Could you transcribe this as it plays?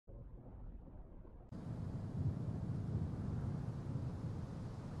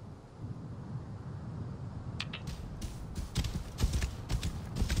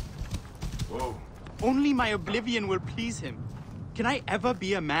Only my oblivion will please him. Can I ever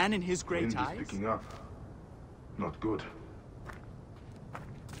be a man in his great eyes? Wind is picking up. Not good.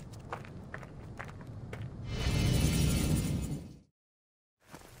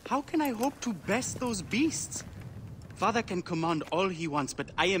 How can I hope to best those beasts? Father can command all he wants, but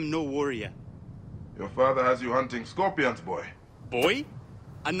I am no warrior. Your father has you hunting scorpions, boy. Boy?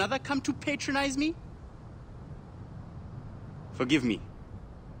 Another come to patronize me? Forgive me.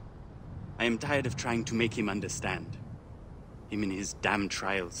 I am tired of trying to make him understand. Him in his damn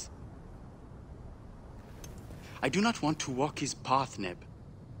trials. I do not want to walk his path, Neb.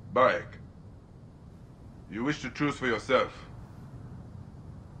 Bayek. You wish to choose for yourself.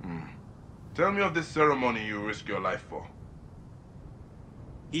 Tell me of this ceremony you risk your life for.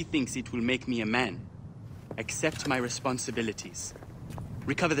 He thinks it will make me a man. Accept my responsibilities.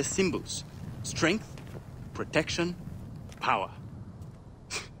 Recover the symbols. Strength, protection, power.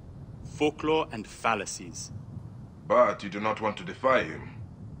 Folklore and fallacies. But you do not want to defy him.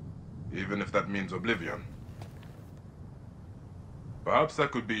 Even if that means oblivion. Perhaps I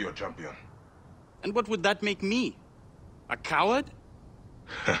could be your champion. And what would that make me? A coward?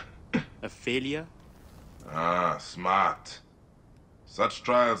 A failure? Ah, smart. Such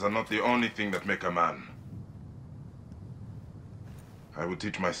trials are not the only thing that make a man. I will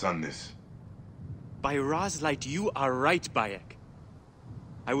teach my son this. By Ra's light, you are right, Bayek.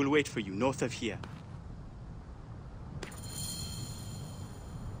 I will wait for you north of here.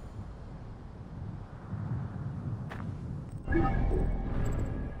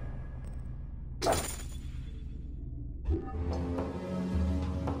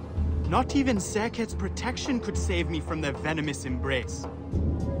 Not even Serket's protection could save me from their venomous embrace.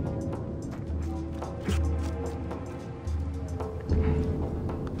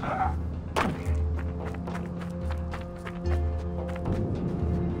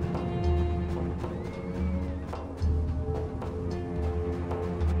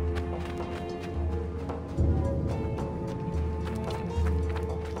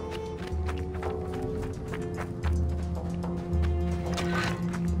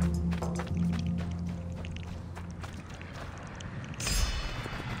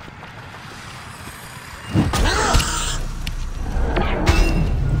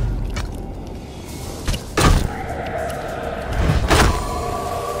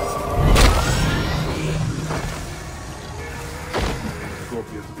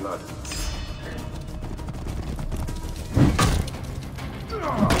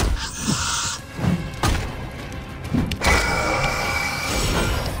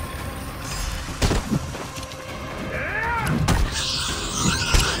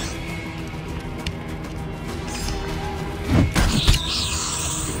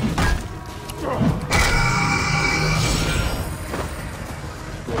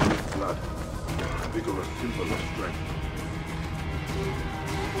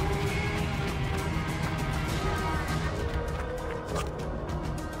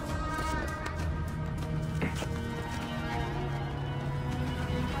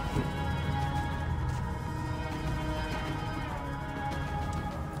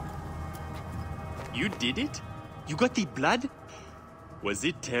 You did it? You got the blood? Was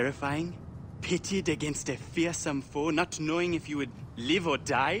it terrifying? Pitted against a fearsome foe, not knowing if you would live or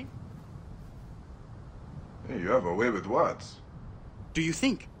die? Hey, you have a way with words. Do you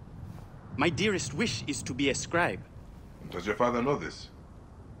think? My dearest wish is to be a scribe. Does your father know this?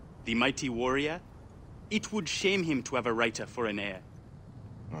 The mighty warrior? It would shame him to have a writer for an heir.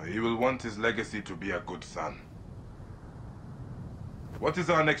 No, he will want his legacy to be a good son. What is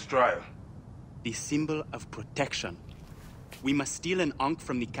our next trial? The symbol of protection. We must steal an ankh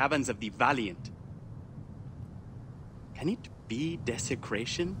from the caverns of the Valiant. Can it be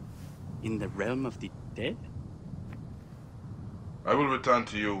desecration in the realm of the dead? I will return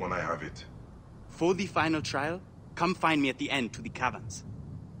to you when I have it. For the final trial, come find me at the end to the caverns.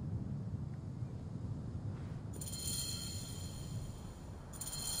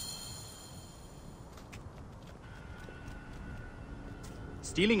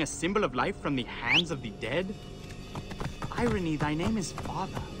 Stealing a symbol of life from the hands of the dead? Irony, thy name is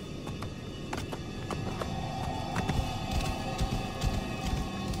Father.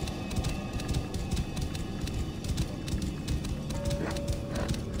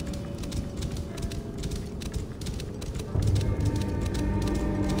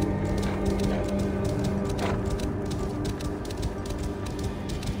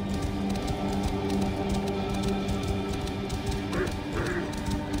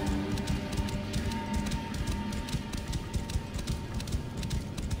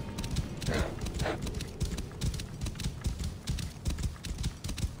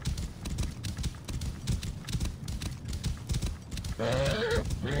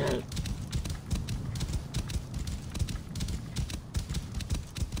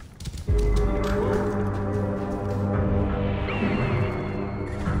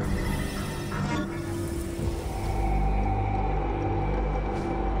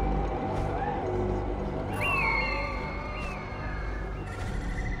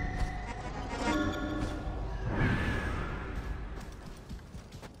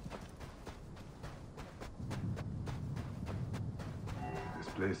 This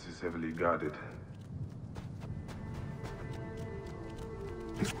place is heavily guarded.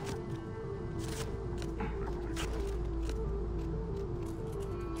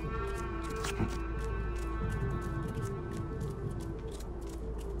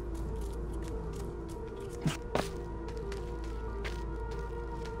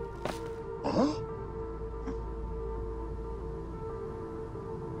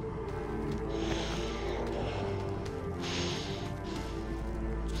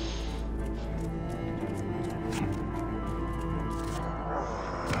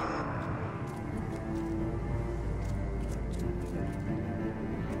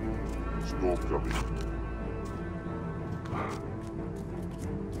 Storm coming.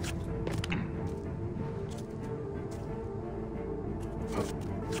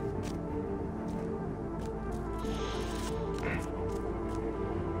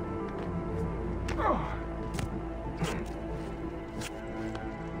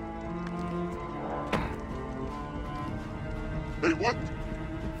 Hey, what?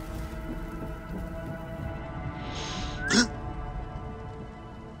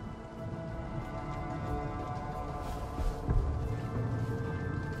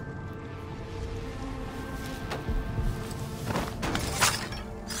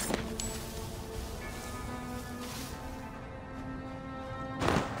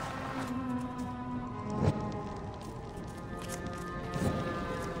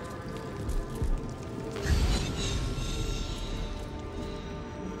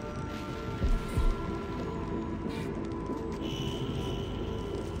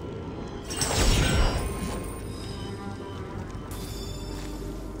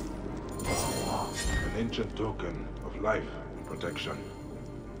 Ancient token of life and protection.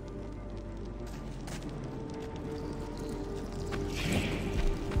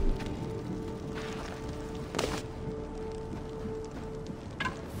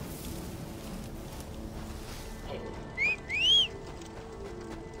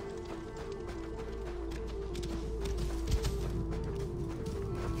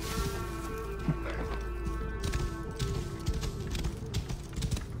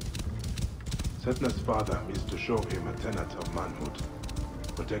 Setna's father is to show him a tenet of manhood.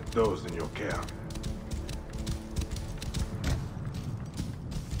 Protect those in your care.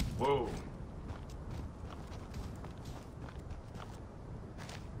 Whoa.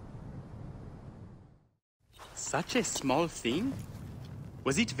 Such a small thing?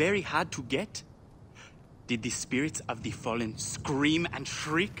 Was it very hard to get? Did the spirits of the fallen scream and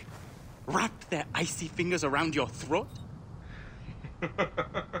shriek? Wrap their icy fingers around your throat?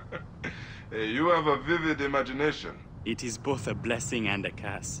 Hey, you have a vivid imagination. It is both a blessing and a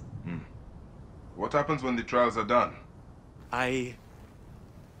curse. What happens when the trials are done? I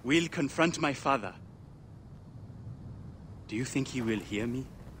will confront my father. Do you think he will hear me?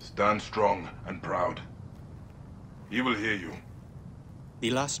 Stand strong and proud. He will hear you.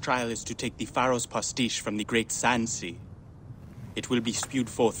 The last trial is to take the Pharaohs' pastiche from the great sand sea. It will be spewed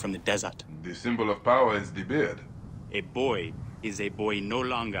forth from the desert. The symbol of power is the beard. A boy is a boy no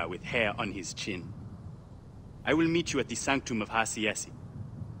longer with hair on his chin. I will meet you at the sanctum of Hasiesi.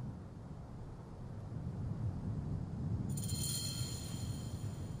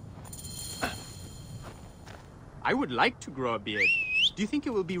 I would like to grow a beard. Do you think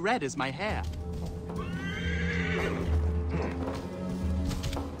it will be red as my hair?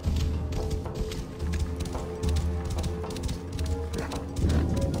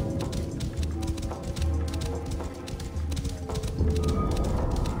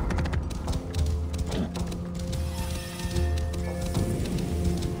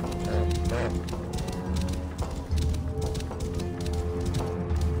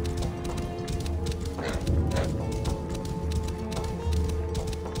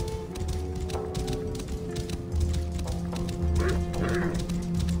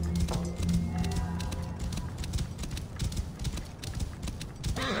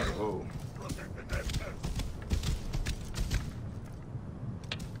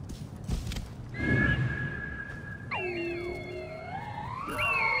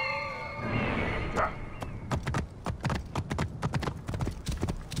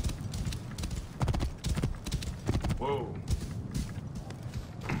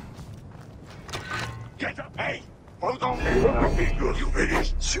 Get up, hey! Hold on! I think you're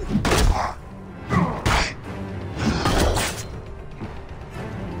finished! Shoot!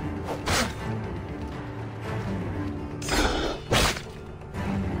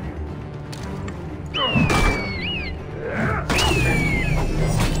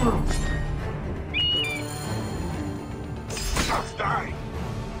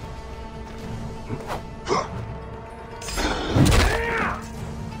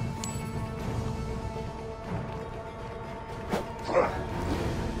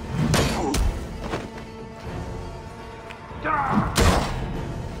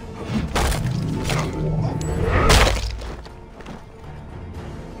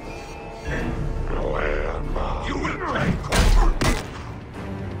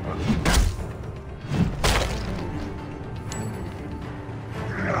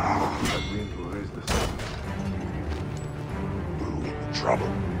 Trouble.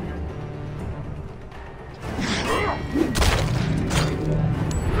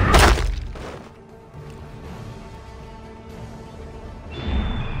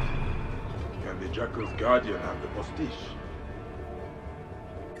 Can the Jackal's Guardian have the postiche?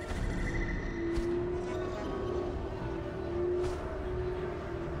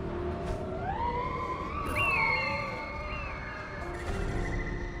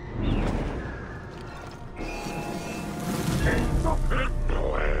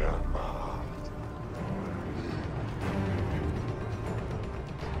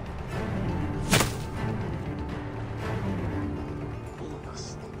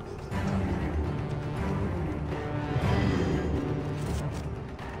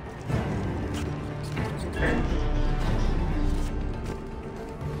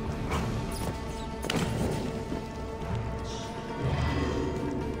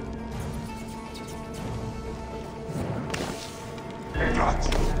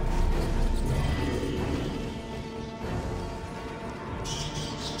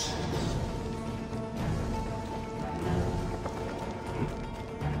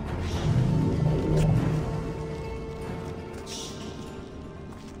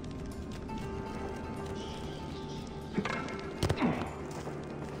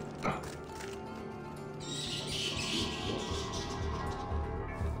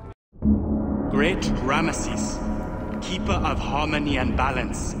 Great Ramesses, keeper of harmony and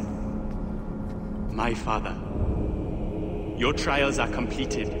balance. My father, your trials are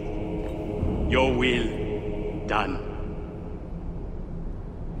completed. Your will done.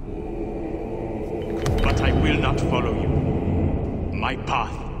 But I will not follow you. My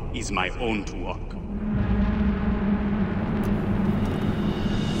path is my own to walk.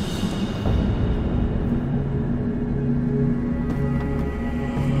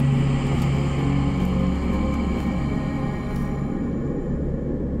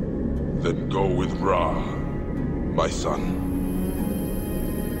 Then go with Ra, my son.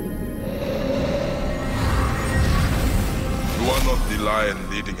 You are not the lion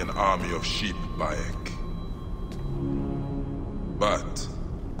leading an army of sheep, Bayek. But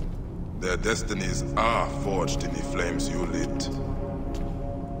their destinies are forged in the flames you lit.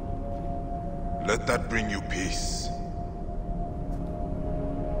 Let that bring you peace.